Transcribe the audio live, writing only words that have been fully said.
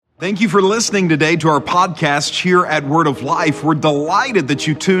Thank you for listening today to our podcast here at Word of Life. We're delighted that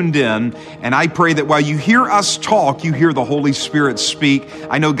you tuned in, and I pray that while you hear us talk, you hear the Holy Spirit speak.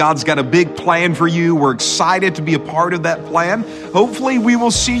 I know God's got a big plan for you. We're excited to be a part of that plan. Hopefully, we will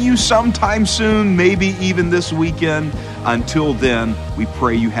see you sometime soon, maybe even this weekend. Until then, we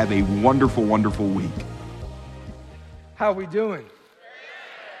pray you have a wonderful, wonderful week. How are we doing?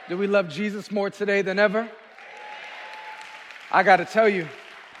 Do we love Jesus more today than ever? I got to tell you,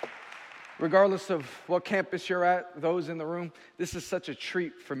 regardless of what campus you're at, those in the room, this is such a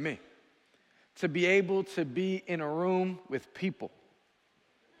treat for me to be able to be in a room with people.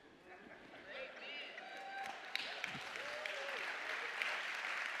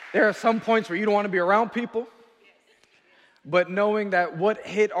 There are some points where you don't want to be around people, but knowing that what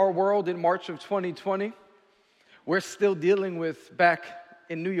hit our world in March of 2020, we're still dealing with back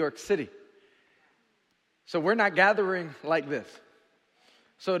in New York City. So we're not gathering like this.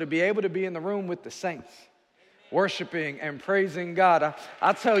 So to be able to be in the room with the saints, worshiping and praising God,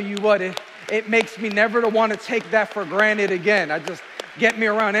 I'll tell you what, it makes me never to want to take that for granted again. I just get me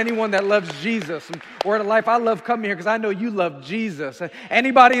around anyone that loves Jesus. And Word of Life, I love coming here because I know you love Jesus.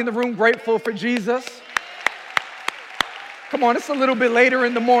 Anybody in the room grateful for Jesus? Come on, it's a little bit later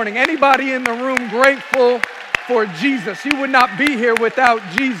in the morning. Anybody in the room grateful for Jesus? You would not be here without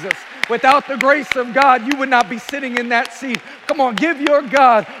Jesus. Without the grace of God, you would not be sitting in that seat. Come on, give your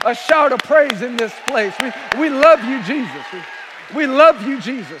God a shout of praise in this place. We love you, Jesus. We love you,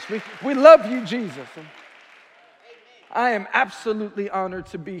 Jesus. We love you, Jesus. I am absolutely honored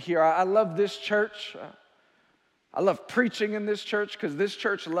to be here. I love this church. I love preaching in this church because this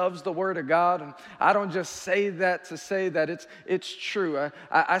church loves the Word of God. And I don't just say that to say that it's true.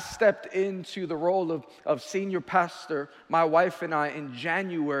 I stepped into the role of senior pastor, my wife and I, in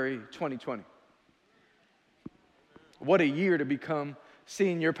January 2020. What a year to become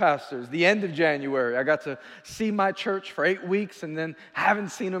senior pastors. The end of January, I got to see my church for 8 weeks and then haven't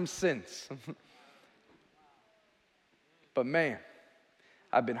seen them since. But man,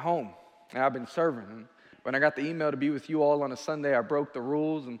 I've been home and I've been serving. When I got the email to be with you all on a Sunday, I broke the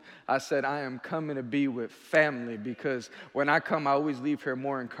rules and I said, I am coming to be with family because when I come, I always leave here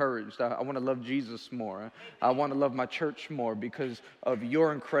more encouraged. I want to love Jesus more. I want to love my church more because of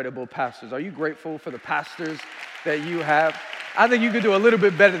your incredible pastors. Are you grateful for the pastors that you have? I think you could do a little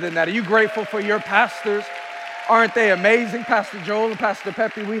bit better than that. Are you grateful for your pastors? Aren't they amazing? Pastor Joel and Pastor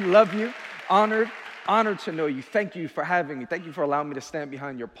Pepe, we love you. Honored to know you. Thank you for having me. Thank you for allowing me to stand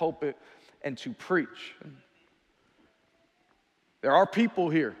behind your pulpit and to preach. There are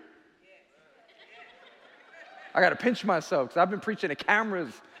people here. I got to pinch myself because I've been preaching to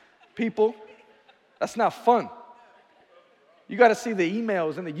cameras. People, that's not fun. You got to see the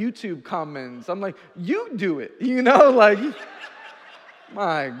emails and the YouTube comments. I'm like, you do it, like,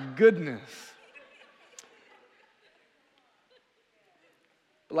 my goodness.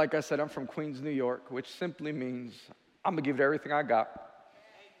 But like I said, I'm from Queens, New York, which simply means I'm going to give it everything I got.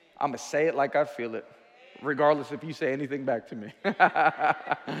 I'm going to say it like I feel it, regardless if you say anything back to me.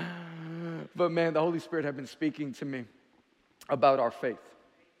 But man, the Holy Spirit has been speaking to me about our faith,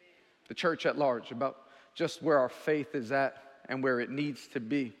 the church at large, about just where our faith is at and where it needs to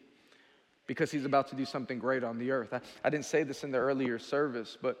be, because he's about to do something great on the earth. I didn't say this in the earlier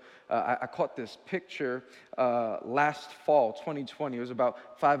service, but I caught this picture last fall, 2020. It was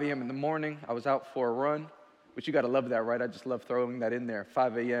about 5 a.m. in the morning. I was out for a run. But you got to love that, right? I just love throwing that in there.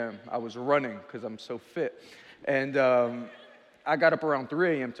 5 a.m. I was running because I'm so fit. And I got up around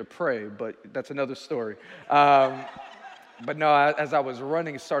 3 a.m. to pray, but that's another story. But no, as I was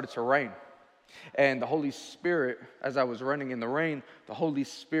running, it started to rain. And the Holy Spirit, as I was running in the rain, the Holy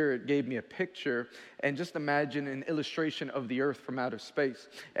Spirit gave me a picture. And just imagine an illustration of the earth from outer space.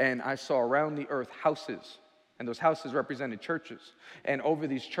 And I saw around the earth houses. And those houses represented churches. And over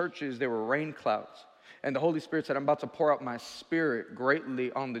these churches, there were rain clouds. And the Holy Spirit said, I'm about to pour out my spirit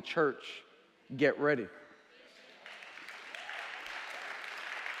greatly on the church. Get ready.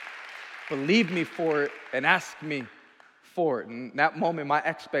 Believe me for it and ask me for it. And in that moment, my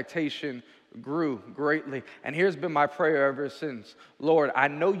expectation grew greatly. And here's been my prayer ever since. Lord, I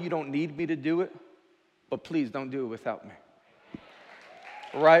know you don't need me to do it, but please don't do it without me.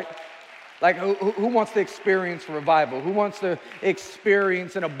 Right? Like, who wants to experience revival? Who wants to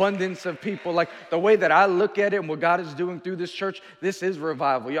experience an abundance of people? Like, the way that I look at it and what God is doing through this church, this is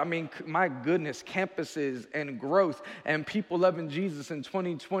revival. I mean, my goodness, campuses and growth and people loving Jesus in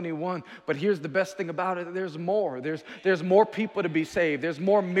 2021. But here's the best thing about it. There's more. There's more people to be saved. There's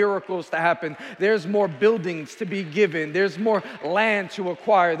more miracles to happen. There's more buildings to be given. There's more land to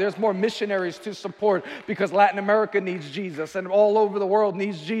acquire. There's more missionaries to support because Latin America needs Jesus and all over the world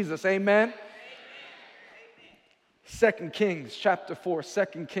needs Jesus. Amen? 2 Kings chapter 4,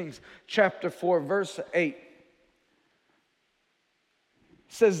 2 Kings chapter 4, verse 8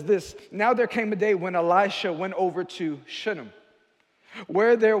 says this, "Now there came a day when Elisha went over to Shunem,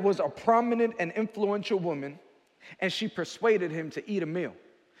 where there was a prominent and influential woman, and she persuaded him to eat a meal."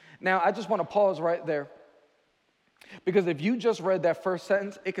 Now, I just want to pause right there, because if you just read that first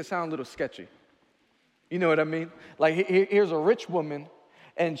sentence, it could sound a little sketchy. You know what I mean? Like, here's a rich woman,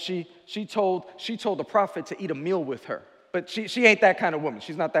 and she told the prophet to eat a meal with her. But she ain't that kind of woman.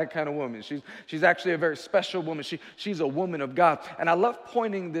 She's not that kind of woman. She's actually a very special woman. She's a woman of God. And I love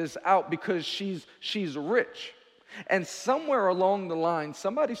pointing this out because she's rich. And somewhere along the line,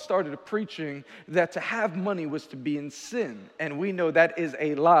 somebody started preaching that to have money was to be in sin. And we know that is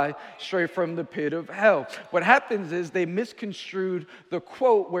a lie straight from the pit of hell. What happens is they misconstrued the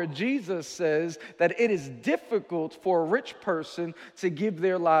quote where Jesus says that it is difficult for a rich person to give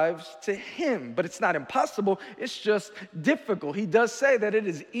their lives to him. But it's not impossible, it's just difficult. He does say that it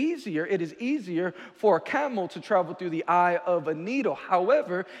is easier for a camel to travel through the eye of a needle.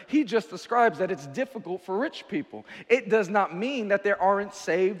 However, he just describes that it's difficult for rich people. It does not mean that there aren't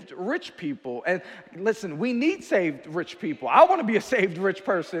saved rich people. And listen, we need saved rich people. I want to be a saved rich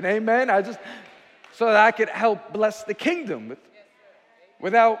person, amen? So that I could help bless the kingdom.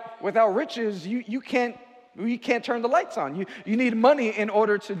 Without riches, you can't turn the lights on. You need money in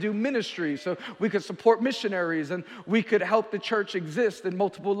order to do ministry, so we could support missionaries and we could help the church exist in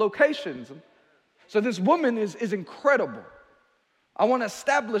multiple locations. So this woman is incredible. I want to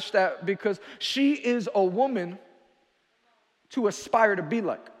establish that because she is a woman to aspire to be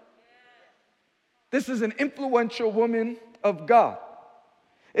like. This is an influential woman of God.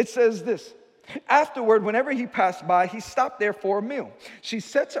 It says this, "Afterward, whenever he passed by, he stopped there for a meal. She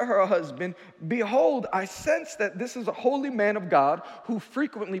said to her husband, 'Behold, I sense that this is a holy man of God who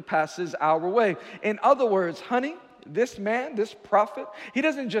frequently passes our way.'" In other words, honey, this man, this prophet, he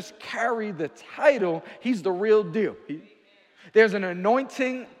doesn't just carry the title, he's the real deal. There's an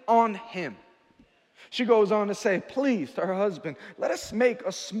anointing on him. She goes on to say, "Please," to her husband, "let us make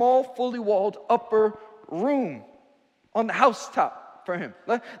a small, fully walled upper room on the housetop for him."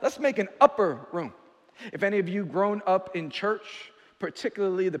 Let's make an upper room. If any of you grown up in church,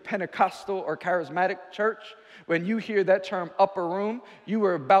 particularly the Pentecostal or charismatic church, when you hear that term upper room, you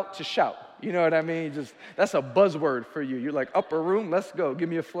were about to shout. You know what I mean? That's a buzzword for you. You're like, upper room, let's go. Give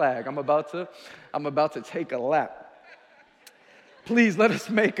me a flag. I'm about to take a lap. Please let us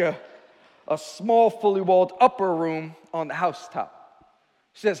make a small, fully walled upper room on the housetop.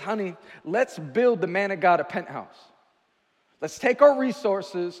 She says, "Honey, let's build the man of God a penthouse. Let's take our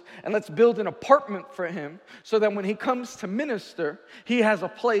resources and let's build an apartment for him so that when he comes to minister, he has a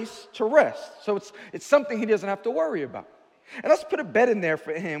place to rest. So it's something he doesn't have to worry about. And let's put a bed in there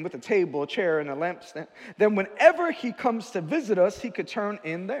for him with a table, a chair, and a lampstand. Then whenever he comes to visit us, he could turn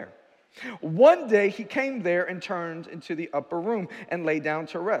in there." One day he came there and turned into the upper room and lay down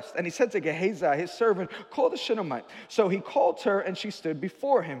to rest. And he said to Gehazi, his servant, "Call the Shunammite." So he called her and she stood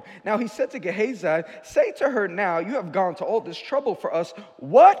before him. Now he said to Gehazi, "Say to her now, you have gone to all this trouble for us.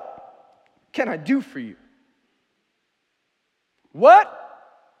 What can I do for you?" What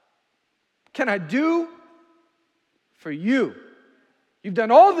can I do for you? You've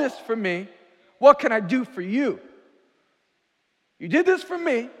done all this for me. What can I do for you? You did this for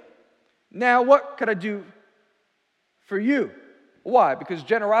me. Now, what could I do for you? Why? Because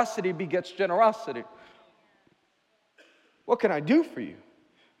generosity begets generosity. What can I do for you?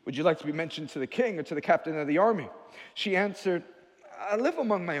 Would you like to be mentioned to the king or to the captain of the army? She answered, "I live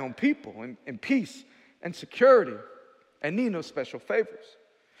among my own people in peace and security and need no special favors."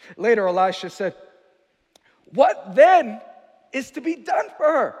 Later, Elisha said, "What then is to be done for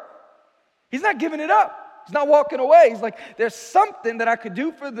her?" He's not giving it up. He's not walking away. He's like, there's something that I could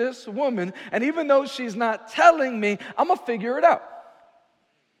do for this woman, and even though she's not telling me, I'm going to figure it out.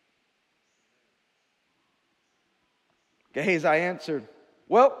 Gehazi answered,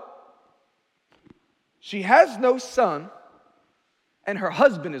 "Well, she has no son, and her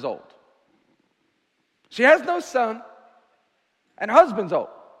husband is old." She has no son, and her husband's old.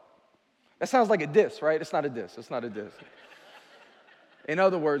 That sounds like a diss, right? It's not a diss. It's not a diss. In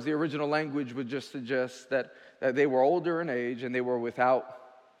other words, the original language would just suggest that they were older in age and they were without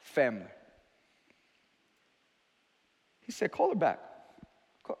family. He said, call her back.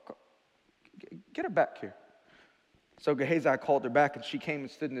 Get her back here. So Gehazi called her back, and she came and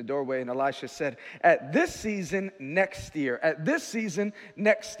stood in the doorway, and Elisha said, at this season next year, at this season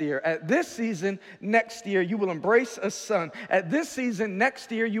next year, at this season next year, you will embrace a son. At this season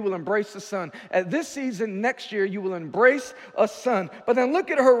next year, you will embrace a son. At this season next year, you will embrace a son. But then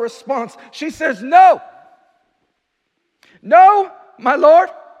look at her response. She says, no. No, my Lord.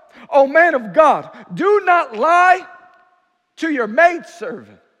 O man of God, do not lie to your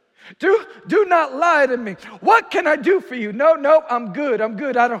maidservant. Do not lie to me. What can I do for you? No, I'm good.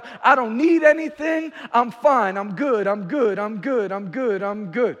 I don't need anything. I'm fine. I'm good.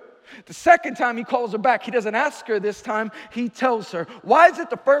 The second time he calls her back, he doesn't ask her this time, he tells her. Why is it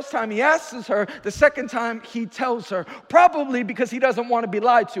the first time he asks her, the second time he tells her? Probably because he doesn't want to be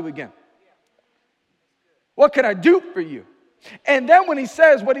lied to again. What can I do for you? And then when he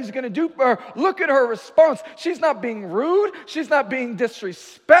says what he's going to do for her, look at her response. She's not being rude. She's not being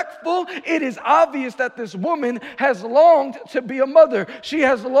disrespectful. It is obvious that this woman has longed to be a mother. She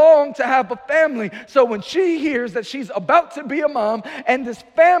has longed to have a family. So when she hears that she's about to be a mom and this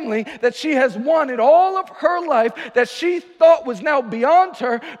family that she has wanted all of her life, that she thought was now beyond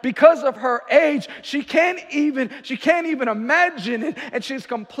her because of her age, she can't even imagine it, and she's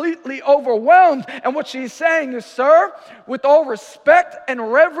completely overwhelmed. And what she's saying is, sir, with all respect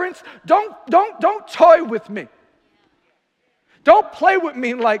and reverence, don't toy with me. Don't play with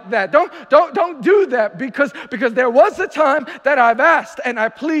me like that. Don't do that because there was a time that I've asked and I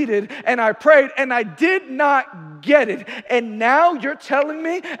pleaded and I prayed and I did not get it. And now you're telling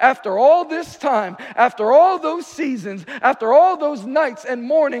me after all this time, after all those seasons, after all those nights and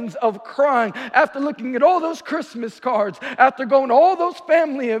mornings of crying, after looking at all those Christmas cards, after going to all those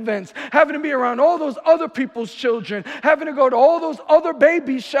family events, having to be around all those other people's children, having to go to all those other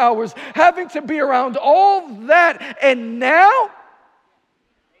baby showers, having to be around all that, and now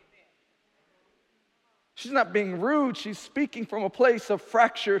she's not being rude. She's speaking from a place of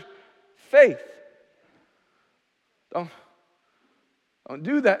fractured faith. Don't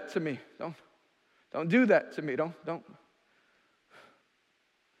do that to me. Don't do that to me. Don't. And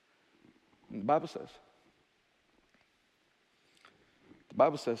the Bible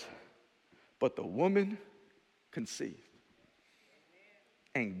says, but the woman conceived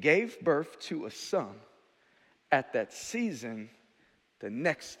and gave birth to a son at that season the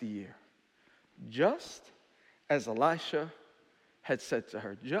next year. Just as Elisha had said to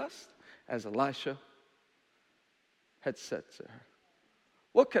her. Just as Elisha had said to her.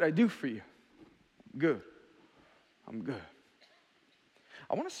 What could I do for you? Good. I'm good.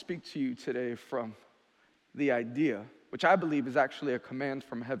 I want to speak to you today from the idea, which I believe is actually a command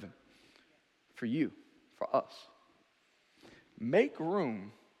from heaven for you, for us. Make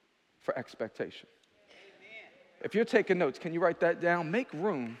room for expectation. If you're taking notes, can you write that down? Make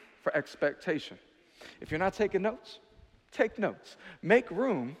room for expectation. If you're not taking notes, take notes. Make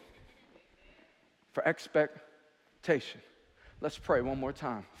room for expectation. Let's pray one more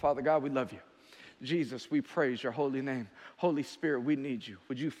time. Father God, we love you. Jesus, we praise your holy name. Holy Spirit, we need you.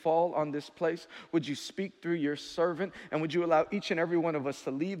 Would you fall on this place? Would you speak through your servant? And would you allow each and every one of us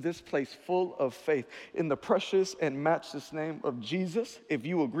to leave this place full of faith in the precious and matchless name of Jesus? If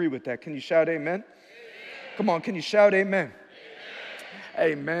you agree with that, can you shout amen? Amen. Come on, can you shout amen?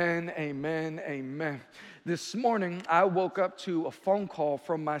 Amen, amen, amen. This morning, I woke up to a phone call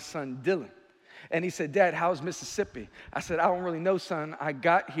from my son, Dylan. And he said, Dad, how's Mississippi? I said, I don't really know, son. I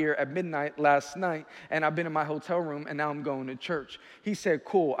got here at midnight last night, and I've been in my hotel room, and now I'm going to church. He said,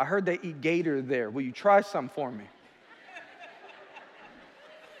 cool. I heard they eat gator there. Will you try some for me?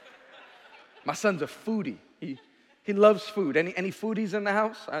 My son's a foodie. He loves food. Any foodies in the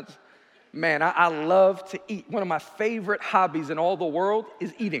house? I love to eat. One of my favorite hobbies in all the world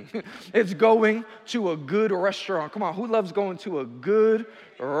is eating. It's going to a good restaurant. Come on, who loves going to a good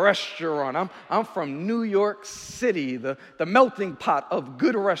restaurant? I'm from New York City, the melting pot of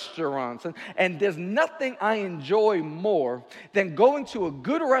good restaurants. And there's nothing I enjoy more than going to a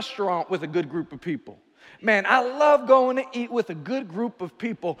good restaurant with a good group of people. Man, I love going to eat with a good group of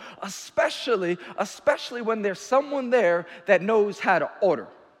people, especially when there's someone there that knows how to order.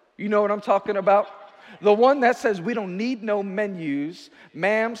 You know what I'm talking about? The one that says we don't need no menus.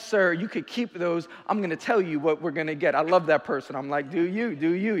 Ma'am, sir, you could keep those. I'm going to tell you what we're going to get. I love that person. I'm like, do you?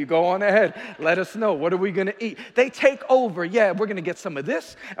 You go on ahead. Let us know. What are we going to eat? They take over. Yeah, we're going to get some of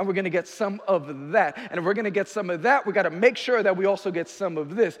this, and we're going to get some of that. And if we're going to get some of that, we got to make sure that we also get some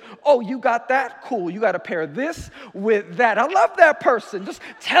of this. Oh, you got that? Cool. You got to pair this with that. I love that person. Just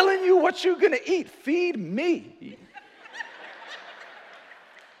telling you what you're going to eat. Feed me.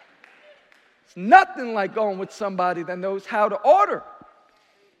 It's nothing like going with somebody that knows how to order.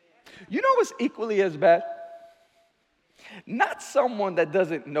 You know what's equally as bad? Not someone that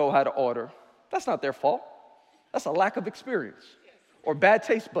doesn't know how to order. That's not their fault. That's a lack of experience or bad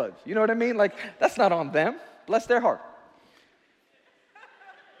taste buds. You know what I mean? Like, that's not on them. Bless their heart.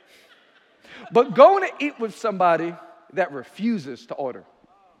 But going to eat with somebody that refuses to order.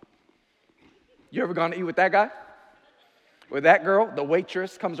 You ever gone to eat with that guy? With that girl, the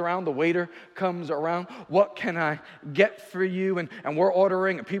waitress comes around, the waiter comes around. What can I get for you? And we're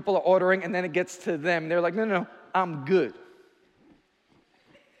ordering, and people are ordering, and then it gets to them. They're like, no, I'm good.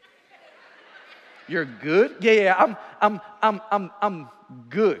 You're good? Yeah, I'm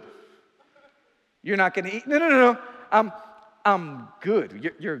good. You're not going to eat? No. I'm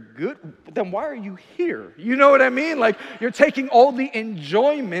good. You're good? Then why are you here? You know what I mean? Like, you're taking all the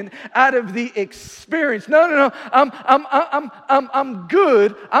enjoyment out of the experience. No. I'm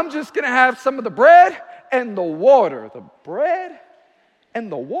good. I'm just gonna have some of the bread and the water. The bread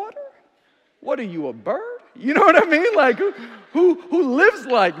and the water? What are you, a bird? You know what I mean? Like, who lives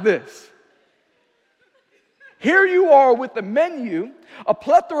like this? Here you are with the menu, a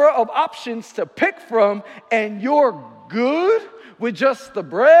plethora of options to pick from, and you're good with just the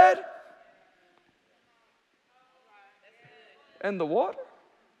bread and the water?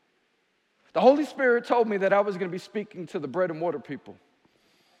 The Holy Spirit told me that I was going to be speaking to the bread and water people.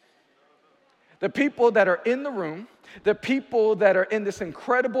 The people that are in the room, the people that are in this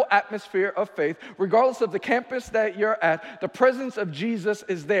incredible atmosphere of faith, regardless of the campus that you're at, the presence of Jesus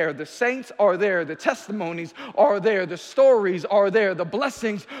is there. The saints are there. The testimonies are there. The stories are there. The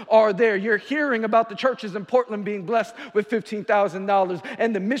blessings are there. You're hearing about the churches in Portland being blessed with $15,000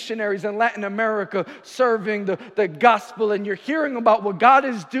 and the missionaries in Latin America serving the gospel, and you're hearing about what God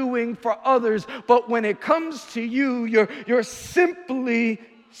is doing for others. But when it comes to you, you're simply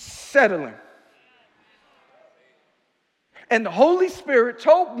settling. And the Holy Spirit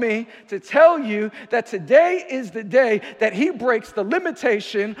told me to tell you that today is the day that He breaks the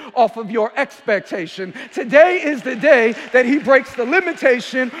limitation off of your expectation. Today is the day that He breaks the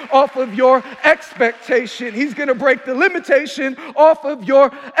limitation off of your expectation. He's going to break the limitation off of your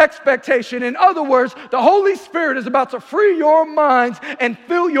expectation. In other words, the Holy Spirit is about to free your minds and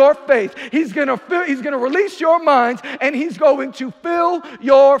fill your faith. He's going to release your minds, and He's going to fill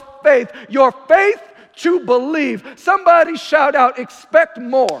your faith. Your faith to believe. Somebody shout out, expect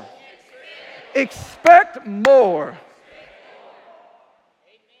more. Expect more.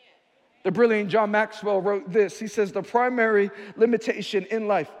 The brilliant John Maxwell wrote this. He says, the primary limitation in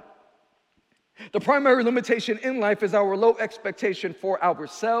life is our low expectation for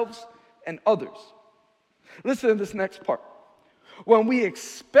ourselves and others. Listen to this next part. When we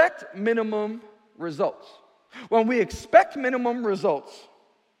expect minimum results,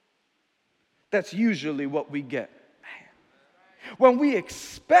 that's usually what we get. When we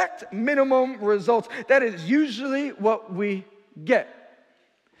expect minimum results, that is usually what we get.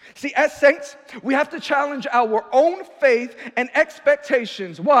 See, as saints, we have to challenge our own faith and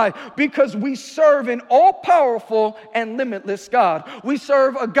expectations. Why? Because we serve an all-powerful and limitless God. We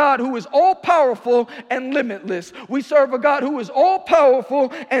serve a God who is all-powerful and limitless. We serve a God who is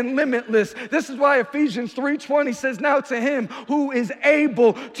all-powerful and limitless. This is why Ephesians 3:20 says, now to Him who is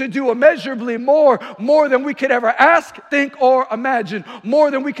able to do immeasurably more than we could ever ask, think, or imagine.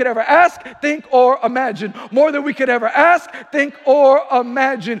 More than we could ever ask, think, or imagine. More than we could ever ask, think, or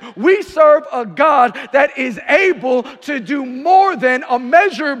imagine. We serve a God that is able to do more than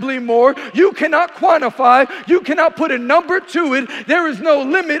immeasurably more. You cannot quantify. You cannot put a number to it. There is no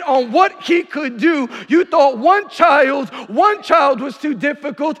limit on what He could do. You thought one child was too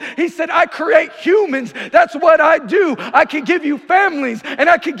difficult. He said, I create humans. That's what I do. I can give you families, and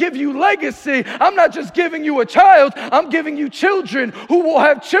I can give you legacy. I'm not just giving you a child. I'm giving you children who will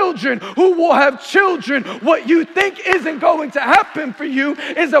have children who will have children. What you think isn't going to happen for you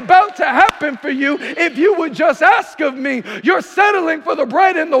is about to happen for you if you would just ask of me. You're settling for the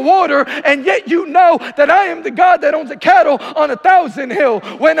bread and the water, and yet you know that I am the God that owns the cattle on 1,000 hill.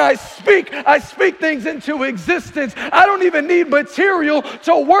 When I speak things into existence. I don't even need material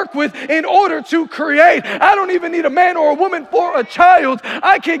to work with in order to create. I don't even need a man or a woman for a child.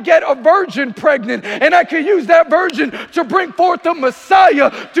 I can get a virgin pregnant, and I can use that virgin to bring forth the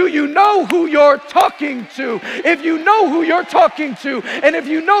Messiah. Do you know who you're talking to? If you know who you're talking to, and if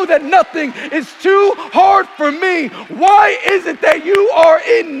you know that nothing is too hard for me, why is it that you are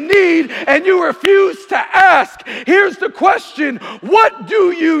in need and you refuse to ask? Here's the question: what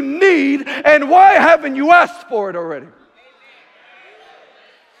do you need, and why haven't you asked for it already?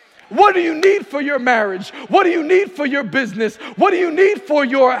 What do you need for your marriage? What do you need for your business? What do you need for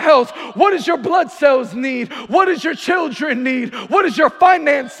your health? What does your blood cells need? What does your children need? What does your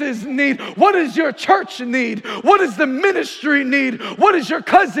finances need? What does your church need? What does the ministry need? What does your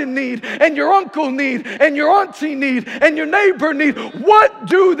cousin need? And your uncle need? And your auntie need? And your neighbor need? What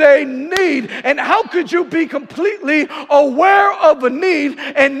do they need? And how could you be completely aware of a need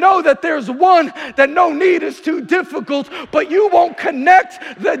and know that there's one that no need is too difficult, but you won't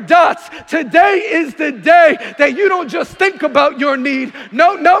connect the dots? Today is the day that you don't just think about your need.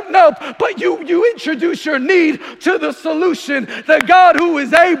 No, but you introduce your need to the solution, the God who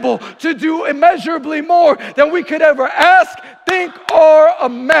is able to do immeasurably more than we could ever ask, think, or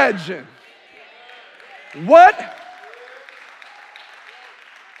imagine. What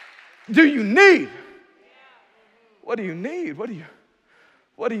do you need? What do you need? What do you need?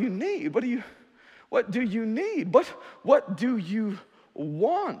 What do you need? What do you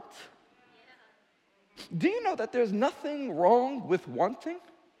want? Do you know that there's nothing wrong with wanting?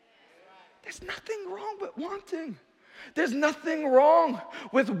 There's nothing wrong with wanting. There's nothing wrong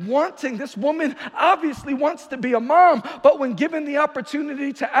with wanting. This woman obviously wants to be a mom, but when given the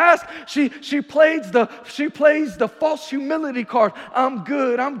opportunity to ask, she plays the false humility card. I'm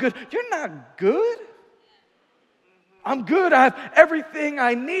good. You're not good. I'm good. I have everything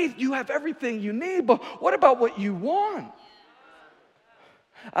I need. You have everything you need, but what about what you want?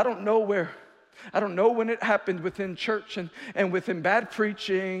 I don't know when it happened within church and within bad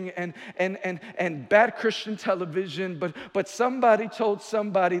preaching and bad Christian television, but somebody told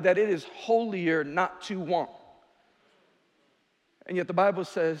somebody that it is holier not to want. And yet the Bible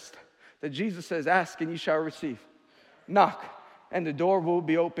says that Jesus says, ask and you shall receive. Knock and the door will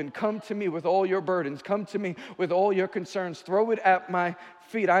be open. Come to me with all your burdens. Come to me with all your concerns. Throw it at my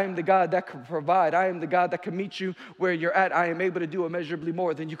feet. I am the God that can provide. I am the God that can meet you where you're at. I am able to do immeasurably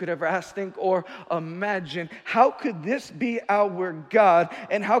more than you could ever ask, think, or imagine. How could this be our God?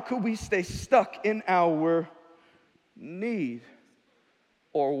 And how could we stay stuck in our need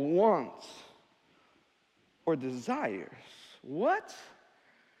or wants or desires? What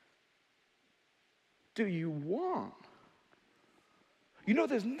do you want? You know,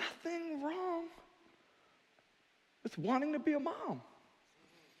 there's nothing wrong with wanting to be a mom.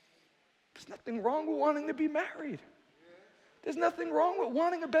 There's nothing wrong with wanting to be married. There's nothing wrong with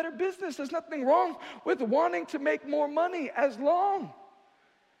wanting a better business. There's nothing wrong with wanting to make more money, as long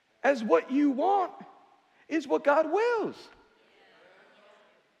as what you want is what God wills.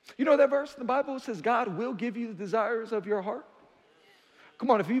 You know that verse in the Bible says God will give you the desires of your heart? Come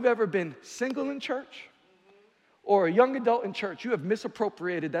on, if you've ever been single in church or a young adult in church, you have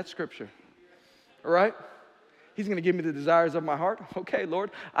misappropriated that scripture. All right? He's going to give me the desires of my heart. Okay,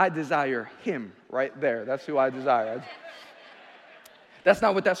 Lord, I desire him right there. That's who I desire. That's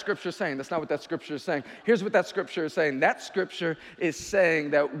not what that scripture is saying. That's not what that scripture is saying. Here's what that scripture is saying. That scripture is saying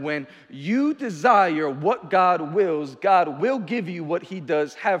that when you desire what God wills, God will give you what he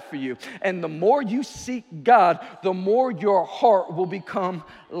does have for you. And the more you seek God, the more your heart will become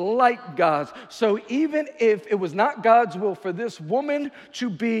like God's. So even if it was not God's will for this woman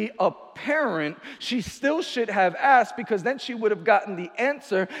to be a parent, she still should have asked, because then she would have gotten the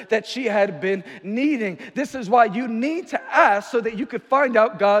answer that she had been needing. This is why you need to ask, so that you could find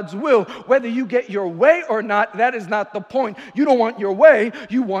out God's will. Whether you get your way or not, that is not the point. You don't want your way,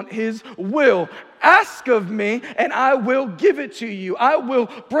 you want his will. Ask of me, and I will give it to you. I will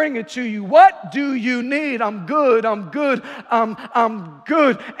bring it to you. What do you need? I'm good. I'm good. I'm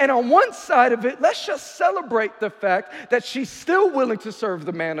good. And on one side of it, let's just celebrate the fact that she's still willing to serve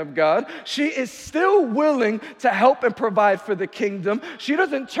the man of God. She is still willing to help and provide for the kingdom. She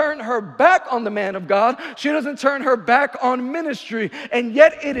doesn't turn her back on the man of God. She doesn't turn her back on ministry. And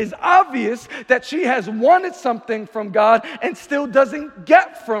yet it is obvious that she has wanted something from God and still doesn't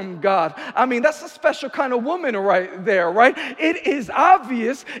get from God. I mean, that's a special kind of woman right there, right? It is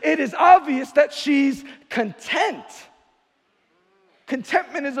obvious that she's content.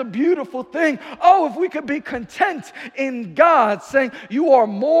 Contentment is a beautiful thing. Oh, if we could be content in God, saying, you are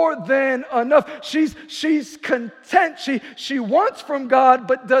more than enough. She's content. She wants from God,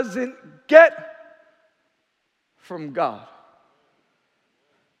 but doesn't get from God.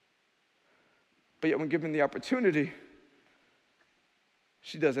 But yet when given the opportunity,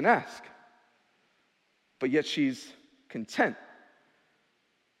 she doesn't ask. But yet she's content.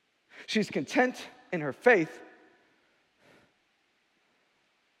 She's content in her faith,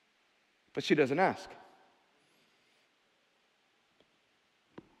 but she doesn't ask.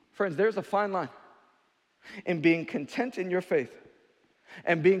 Friends, there's a fine line in being content in your faith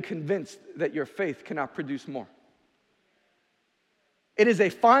and being convinced that your faith cannot produce more. It is a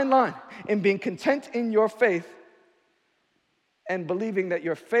fine line in being content in your faith and believing that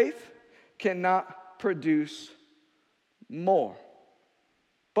your faith cannot produce more.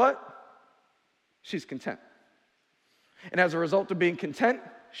 But she's content. And as a result of being content,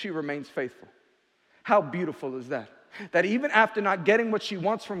 she remains faithful. How beautiful is that? That even after not getting what she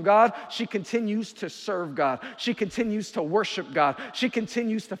wants from God, she continues to serve God. She continues to worship God. She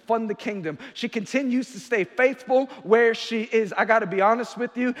continues to fund the kingdom. She continues to stay faithful where she is. I got to be honest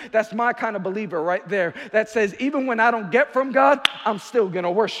with you, that's my kind of believer right there. That says, even when I don't get from God, I'm still going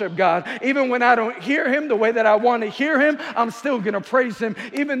to worship God. Even when I don't hear him the way that I want to hear him, I'm still going to praise him.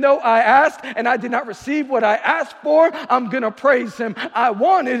 Even though I asked and I did not receive what I asked for, I'm going to praise him. I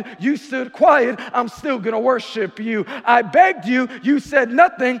wanted, you stood quiet, I'm still going to worship you. I begged you, you said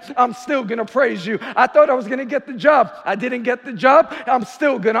nothing, I'm still going to praise you. I thought I was going to get the job. I didn't get the job, I'm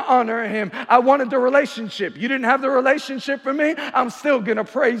still going to honor him. I wanted the relationship. You didn't have the relationship for me, I'm still going to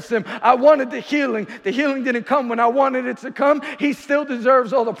praise him. I wanted the healing. The healing didn't come when I wanted it to come. He still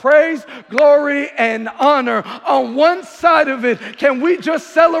deserves all the praise, glory, and honor. On one side of it, can we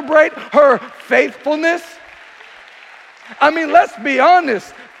just celebrate her faithfulness? I mean, let's be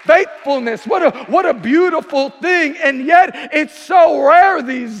honest. Faithfulness, what a beautiful thing, and yet it's so rare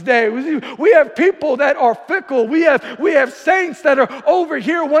these days. We have people that are fickle. We have saints that are over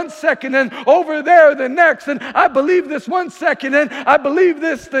here one second and over there the next, and I believe this one second and I believe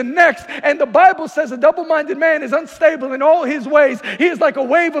this the next. And the Bible says a double-minded man is unstable in all his ways. He is like a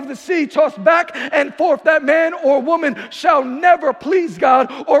wave of the sea tossed back and forth. That man or woman shall never please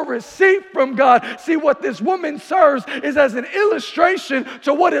God or receive from God. See, what this woman serves is as an illustration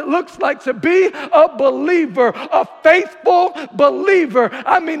to what it looks like to be a believer, a faithful believer.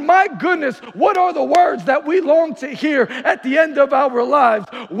 I mean, my goodness, what are the words that we long to hear at the end of our lives?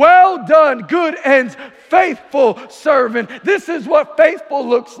 Well done, good and faithful servant. This is what faithful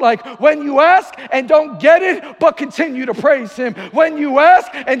looks like. When you ask and don't get it, but continue to praise him. When you ask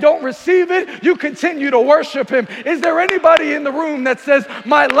and don't receive it, you continue to worship him. Is there anybody in the room that says,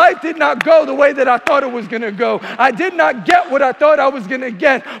 my life did not go the way that I thought it was going to go? I did not get what I thought I was going to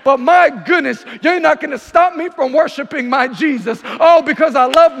get, but my goodness, you're not going to stop me from worshiping my Jesus. Oh, because I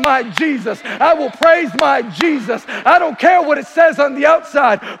love my Jesus. I will praise my Jesus. I don't care what it says on the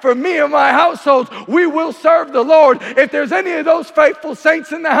outside. For me and my household, we will serve the Lord. If there's any of those faithful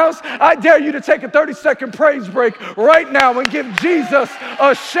saints in the house, I dare you to take a 30-second praise break right now and give Jesus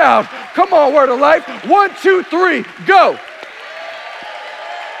a shout. Come on, Word of Life. 1, 2, 3, go.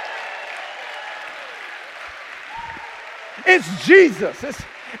 It's Jesus.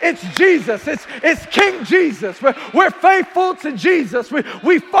 It's Jesus. It's King Jesus. We're faithful to Jesus.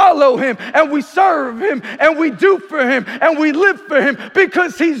 We follow him and we serve him and we do for him and we live for him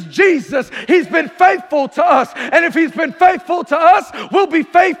because he's Jesus. He's been faithful to us. And if he's been faithful to us, we'll be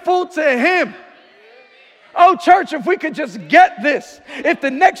faithful to him. Oh, church, if we could just get this, if the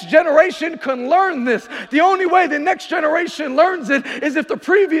next generation can learn this, the only way the next generation learns it is if the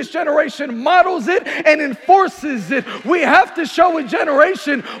previous generation models it and enforces it. We have to show a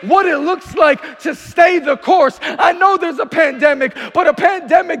generation what it looks like to stay the course. I know there's a pandemic, but a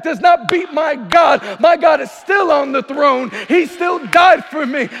pandemic does not beat my God. My God is still on the throne. He still died for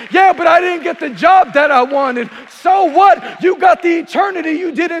me. Yeah, but I didn't get the job that I wanted. So what? You got the eternity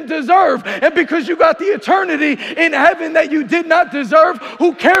you didn't deserve. And because you got the eternity in heaven that you did not deserve,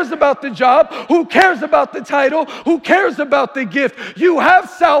 who cares about the job? Who cares about the title? Who cares about the gift? You have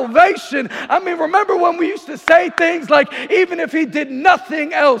salvation. I mean, remember when we used to say things like, even if he did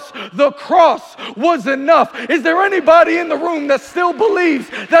nothing else, the cross was enough. Is there anybody in the room that still believes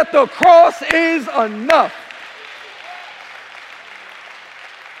that the cross is enough?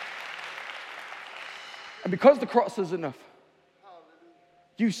 And because the cross is enough,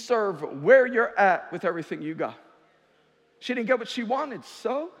 you serve where you're at with everything you got. She didn't get what she wanted,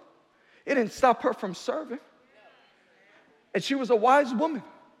 so it didn't stop her from serving. And she was a wise woman.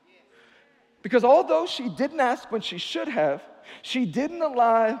 Because although she didn't ask when she should have, She didn't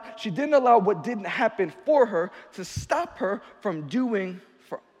allow what didn't happen for her to stop her from doing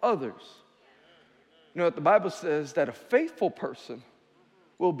for others. You know what the Bible says? That a faithful person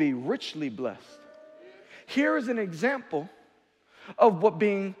will be richly blessed. Here is an example of what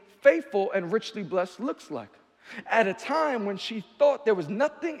being faithful and richly blessed looks like. At a time when she thought there was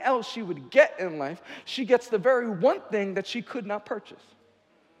nothing else she would get in life, she gets the very one thing that she could not purchase.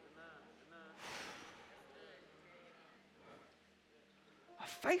 A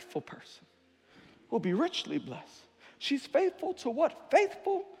faithful person will be richly blessed. She's faithful to what?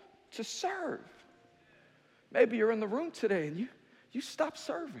 Faithful to serve. Maybe you're in the room today and you stop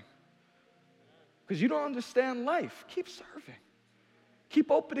serving because you don't understand life. Keep serving. Keep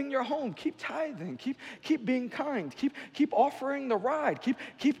opening your home. Keep tithing. Keep being kind. Keep offering the ride.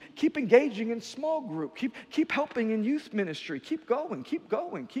 Keep engaging in small group. Keep helping in youth ministry. Keep going. Keep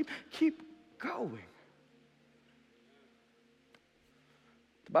going. Keep going.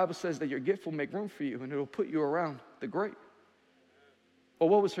 The Bible says that your gift will make room for you and it will put you around the great. Well,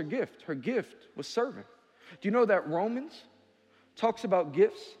 what was her gift? Her gift was serving. Do you know that Romans talks about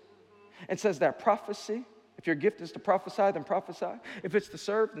gifts and says that prophecy, if your gift is to prophesy, then prophesy. If it's to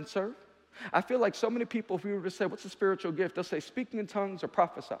serve, then serve. I feel like so many people, if we were to say, what's a spiritual gift? They'll say speaking in tongues or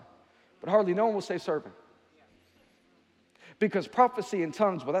prophesy. But hardly no one will say serving. Because prophecy and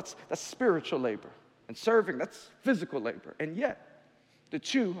tongues, well, that's spiritual labor. And serving, that's physical labor. And yet, the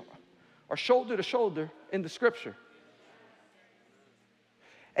two are shoulder to shoulder in the scripture.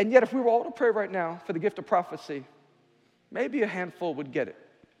 And yet, if we were all to pray right now for the gift of prophecy, maybe a handful would get it.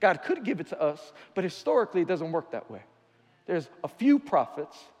 God could give it to us, but historically it doesn't work that way. There's a few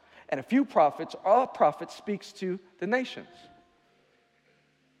prophets, and a few prophets, all prophets speaks to the nations.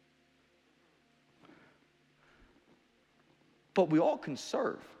 But we all can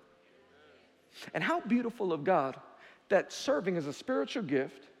serve. And how beautiful of God that serving is a spiritual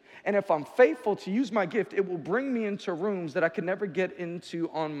gift, and if I'm faithful to use my gift, it will bring me into rooms that I could never get into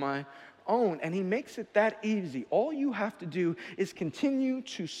on my own. And he makes it that easy. All you have to do is continue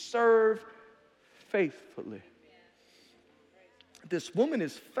to serve faithfully. This woman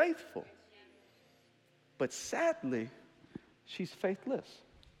is faithful, but sadly, she's faithless.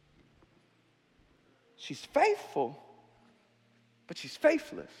 She's faithful, but she's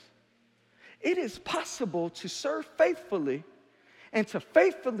faithless. It is possible to serve faithfully and to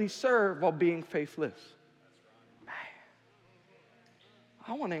faithfully serve while being faithless. Man,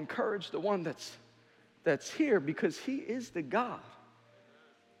 I want to encourage the one that's here because he is the God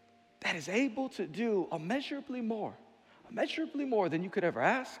that is able to do immeasurably more than you could ever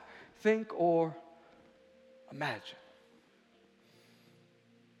ask, think, or imagine.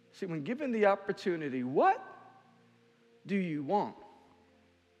 See, when given the opportunity, what do you want?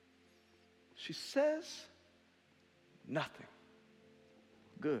 She says, nothing.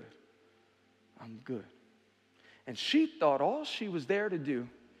 Good. I'm good. And she thought all she was there to do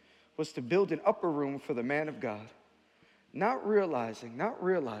was to build an upper room for the man of God, not realizing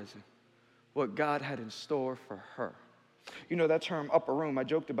what God had in store for her. You know that term upper room, I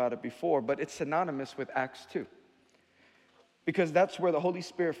joked about it before, but it's synonymous with Acts 2. Because that's where the Holy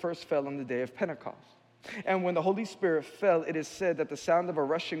Spirit first fell on the day of Pentecost. And when the Holy Spirit fell, it is said that the sound of a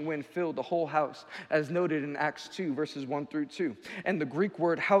rushing wind filled the whole house, as noted in Acts 2, verses 1 through 2. And the Greek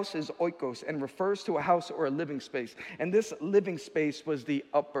word house is oikos and refers to a house or a living space. And this living space was the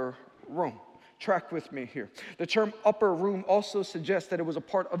upper room. Track with me here. The term upper room also suggests that it was a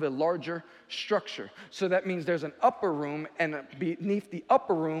part of a larger structure. So that means there's an upper room, and beneath the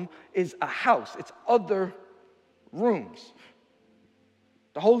upper room is a house. It's other rooms.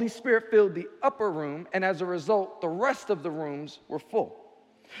 The Holy Spirit filled the upper room, and as a result, the rest of the rooms were full.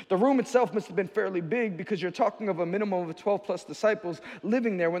 The room itself must have been fairly big because you're talking of a minimum of 12 plus disciples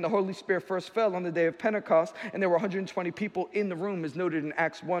living there when the Holy Spirit first fell on the day of Pentecost, and there were 120 people in the room, as noted in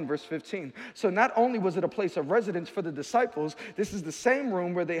Acts 1, verse 15. So not only was it a place of residence for the disciples, this is the same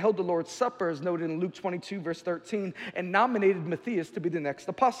room where they held the Lord's Supper, as noted in Luke 22, verse 13, and nominated Matthias to be the next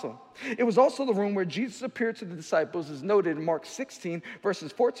apostle. It was also the room where Jesus appeared to the disciples, as noted in Mark 16,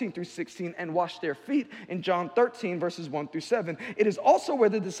 verses 14 through 16, and washed their feet in John 13, verses 1 through 7. It is also where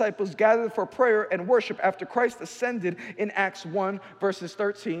the disciples gathered for prayer and worship after Christ ascended in Acts 1, verses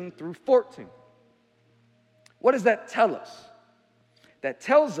 13 through 14. What does that tell us? That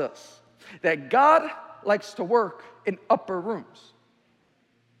tells us that God likes to work in upper rooms.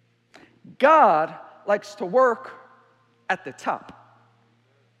 God likes to work at the top.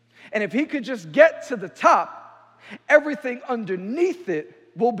 And if he could just get to the top, everything underneath it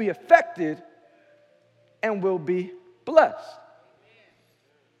will be affected and will be blessed.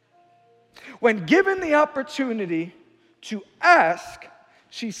 When given the opportunity to ask,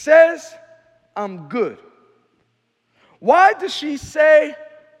 she says, I'm good. Why does she say,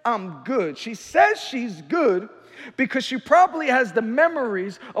 I'm good? She says she's good because she probably has the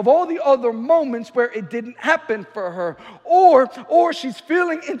memories of all the other moments where it didn't happen for her. Or she's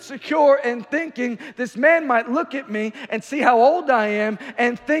feeling insecure and thinking, this man might look at me and see how old I am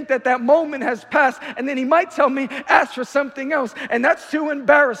and think that that moment has passed. And then he might tell me, ask for something else. And that's too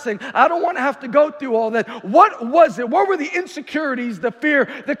embarrassing. I don't want to have to go through all that. What was it? What were the insecurities, the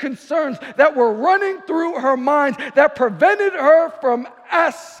fear, the concerns that were running through her mind that prevented her from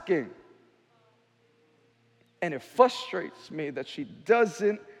asking? And it frustrates me that she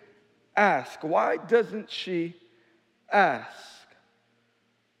doesn't ask. Why doesn't she ask?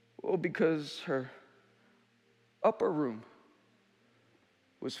 Well, because her upper room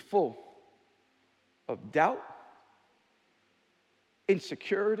was full of doubt,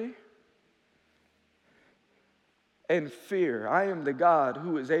 insecurity, and fear. I am the God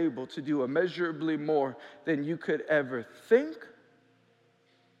who is able to do immeasurably more than you could ever think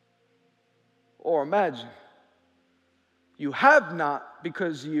or imagine. You have not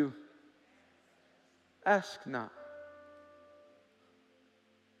because you ask not.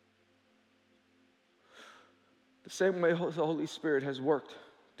 The same way the Holy Spirit has worked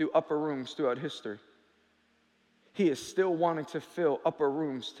through upper rooms throughout history, He is still wanting to fill upper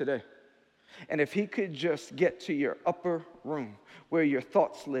rooms today. And if He could just get to your upper room where your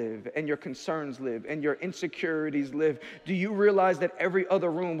thoughts live and your concerns live and your insecurities live, do you realize that every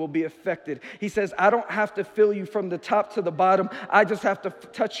other room will be affected? He says, I don't have to fill you from the top to the bottom. I just have to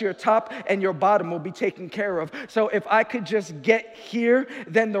touch your top and your bottom will be taken care of. So if I could just get here,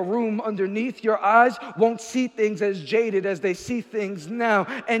 then the room underneath your eyes won't see things as jaded as they see things now.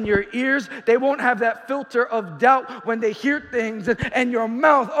 And your ears, they won't have that filter of doubt when they hear things. And your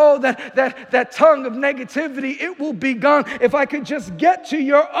mouth, that tongue of negativity, it will be gone. If I could just get to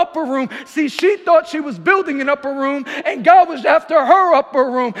your upper room. See, she thought she was building an upper room, and God was after her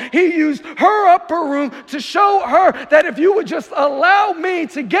upper room. He used her upper room to show her that if you would just allow me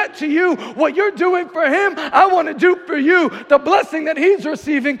to get to you, what you're doing for him, I want to do for you. The blessing that he's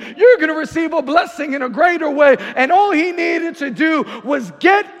receiving, you're going to receive a blessing in a greater way. And all he needed to do was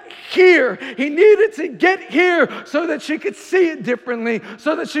get here. He needed to get here so that she could see it differently,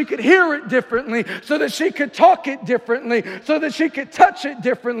 so that she could hear it differently, so that she could talk it differently, so that she could touch it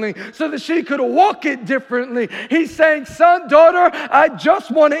differently, so that she could walk it differently. He's saying, son, daughter, I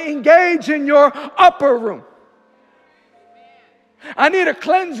just want to engage in your upper room. I need to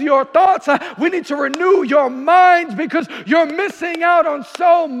cleanse your thoughts. We need to renew your minds because you're missing out on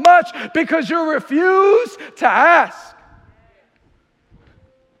so much because you refuse to ask.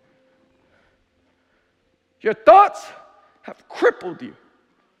 Your thoughts have crippled you.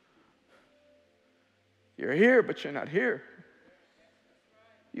 You're here, but you're not here.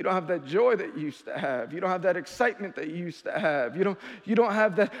 You don't have that joy that you used to have. You don't have that excitement that you used to have. You don't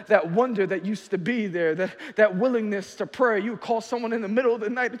have that wonder that used to be there, that willingness to pray. You would call someone in the middle of the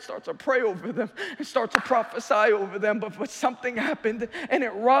night and start to pray over them and start to prophesy over them. But something happened and it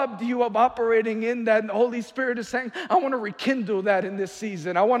robbed you of operating in that. And the Holy Spirit is saying, I want to rekindle that in this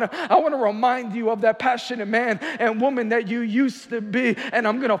season. I want to remind you of that passionate man and woman that you used to be. And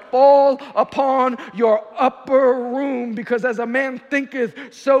I'm going to fall upon your upper room because as a man thinketh,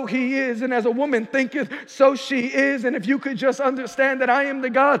 so he is, and as a woman thinketh, so she is. And if you could just understand that I am the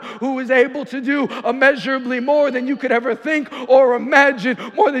God who is able to do immeasurably more than you could ever think or imagine,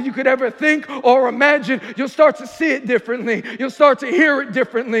 more than you could ever think or imagine, you'll start to see it differently. You'll start to hear it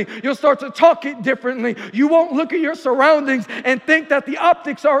differently. You'll start to talk it differently. You won't look at your surroundings and think that the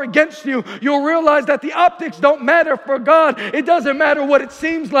optics are against you. You'll realize that the optics don't matter for God. It doesn't matter what it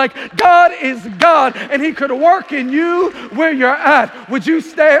seems like. God is God, and he could work in you where you're at. Would you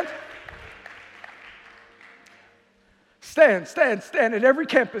stand? Stand at every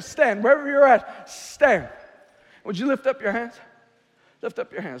campus. Stand wherever you're at. Stand. Would you lift up your hands? Lift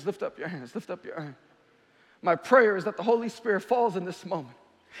up your hands. Lift up your hands. Lift up your hands. My prayer is that the Holy Spirit falls in this moment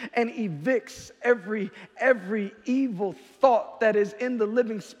and evicts every evil thought that is in the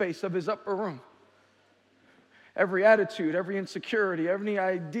living space of his upper room. Every attitude, every insecurity, every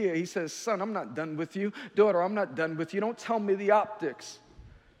idea. He says, son, I'm not done with you. Daughter, I'm not done with you. Don't tell me the optics.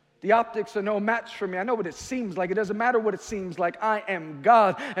 The optics are no match for me. I know what it seems like. It doesn't matter what it seems like. I am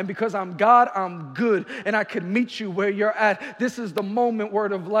God. And because I'm God, I'm good. And I can meet you where you're at. This is the moment,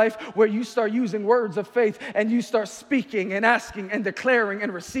 Word of Life, where you start using words of faith and you start speaking and asking and declaring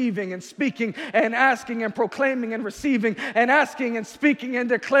and receiving and speaking and asking and proclaiming and receiving and asking and speaking and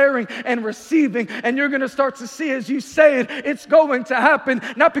declaring and receiving. And you're going to start to see as you say it, it's going to happen.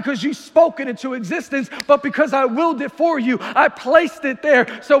 Not because you spoke it into existence, but because I willed it for you. I placed it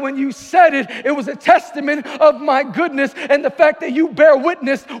there. So when you said it, it was a testament of my goodness and the fact that you bear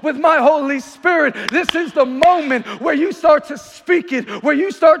witness with my Holy Spirit. This is the moment where you start to speak it, where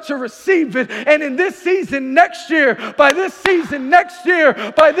you start to receive it. And in this season next year, by this season next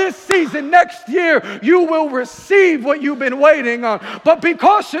year, by this season next year, you will receive what you've been waiting on. But be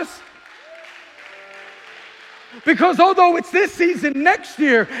cautious. Because although it's this season next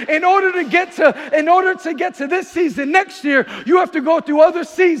year, in order to get to this season next year, you have to go through other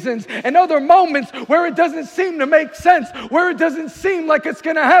seasons and other moments where it doesn't seem to make sense, where it doesn't seem like it's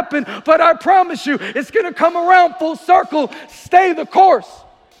going to happen. But I promise you, it's going to come around full circle. Stay the course.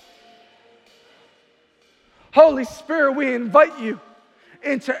 Holy Spirit, we invite you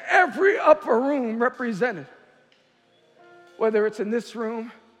into every upper room represented, whether it's in this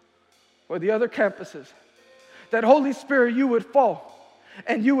room or the other campuses. That Holy Spirit, you would fall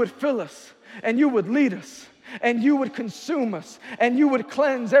and you would fill us and you would lead us and you would consume us and you would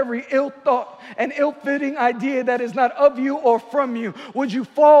cleanse every ill thought and ill-fitting idea that is not of you or from you. Would you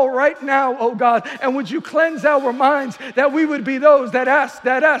fall right now, oh God, and would you cleanse our minds that we would be those that ask,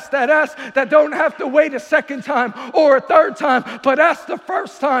 that don't have to wait a second time or a third time, but ask the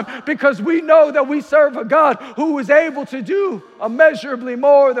first time, because we know that we serve a God who is able to do immeasurably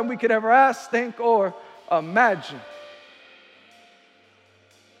more than we could ever ask, think, or imagine.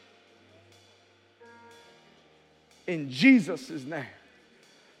 In Jesus' name.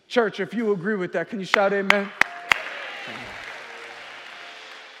 Church, if you agree with that, can you shout amen?